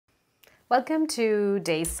Welcome to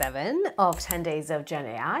day 7 of 10 days of Gen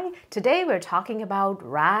AI. Today we're talking about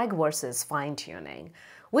RAG versus fine-tuning.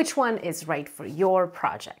 Which one is right for your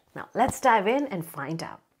project? Now let's dive in and find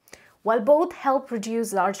out. While both help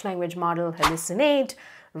reduce large language model hallucinate,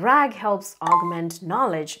 RAG helps augment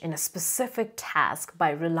knowledge in a specific task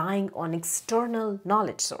by relying on external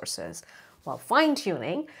knowledge sources, while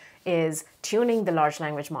fine-tuning is tuning the large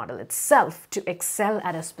language model itself to excel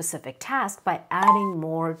at a specific task by adding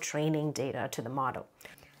more training data to the model.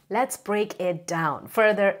 Let's break it down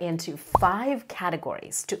further into 5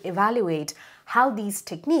 categories to evaluate how these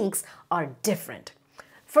techniques are different.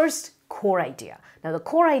 First, core idea. Now, the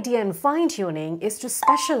core idea in fine-tuning is to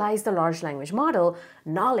specialize the large language model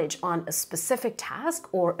knowledge on a specific task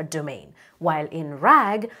or a domain, while in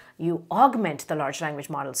RAG, you augment the large language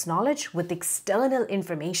model's knowledge with external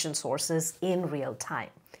information sources in real time.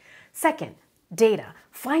 Second, data.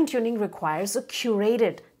 Fine-tuning requires a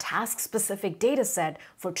curated, task-specific dataset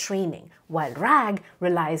for training, while RAG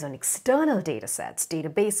relies on external datasets,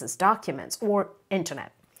 databases, documents, or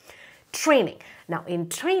internet. Training. Now, in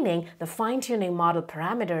training, the fine-tuning model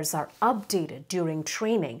parameters are updated during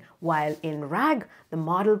training, while in RAG, the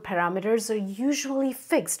model parameters are usually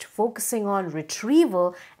fixed, focusing on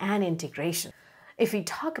retrieval and integration. If we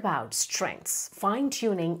talk about strengths,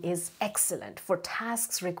 fine-tuning is excellent for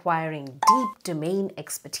tasks requiring deep domain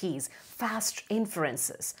expertise, fast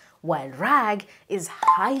inferences, while RAG is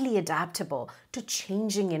highly adaptable to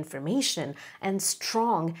changing information and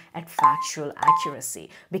strong at factual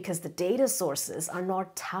accuracy because the data sources are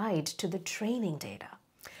not tied to the training data.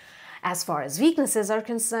 As far as weaknesses are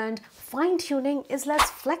concerned, fine-tuning is less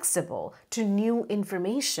flexible to new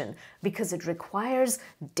information because it requires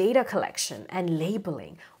data collection and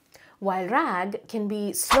labeling, while RAG can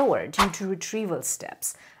be slower due to retrieval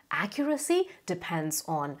steps. Accuracy depends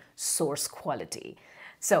on source quality.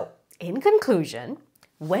 So, in conclusion,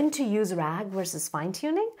 when to use RAG versus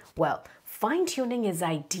fine-tuning? Well, fine-tuning is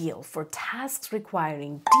ideal for tasks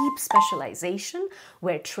requiring deep specialization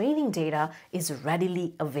where training data is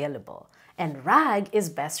readily available. And RAG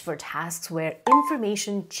is best for tasks where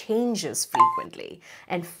information changes frequently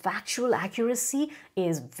and factual accuracy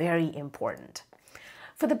is very important.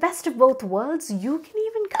 For the best of both worlds, you can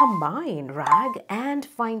even combine RAG and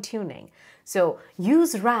fine-tuning. So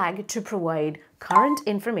use RAG to provide current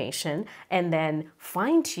information and then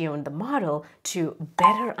fine-tune the model to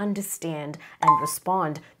better understand and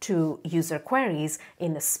respond to user queries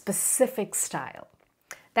in a specific style.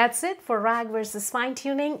 That's it for RAG versus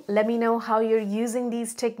fine-tuning. Let me know how you're using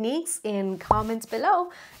these techniques in comments below.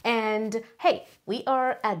 And hey, we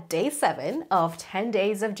are at day 7 of 10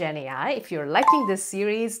 days of Gen AI. If you're liking this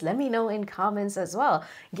series, let me know in comments as well.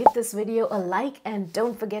 Give this video a like and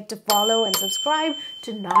don't forget to follow and subscribe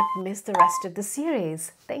to not miss the rest of the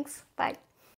series. Thanks. Bye.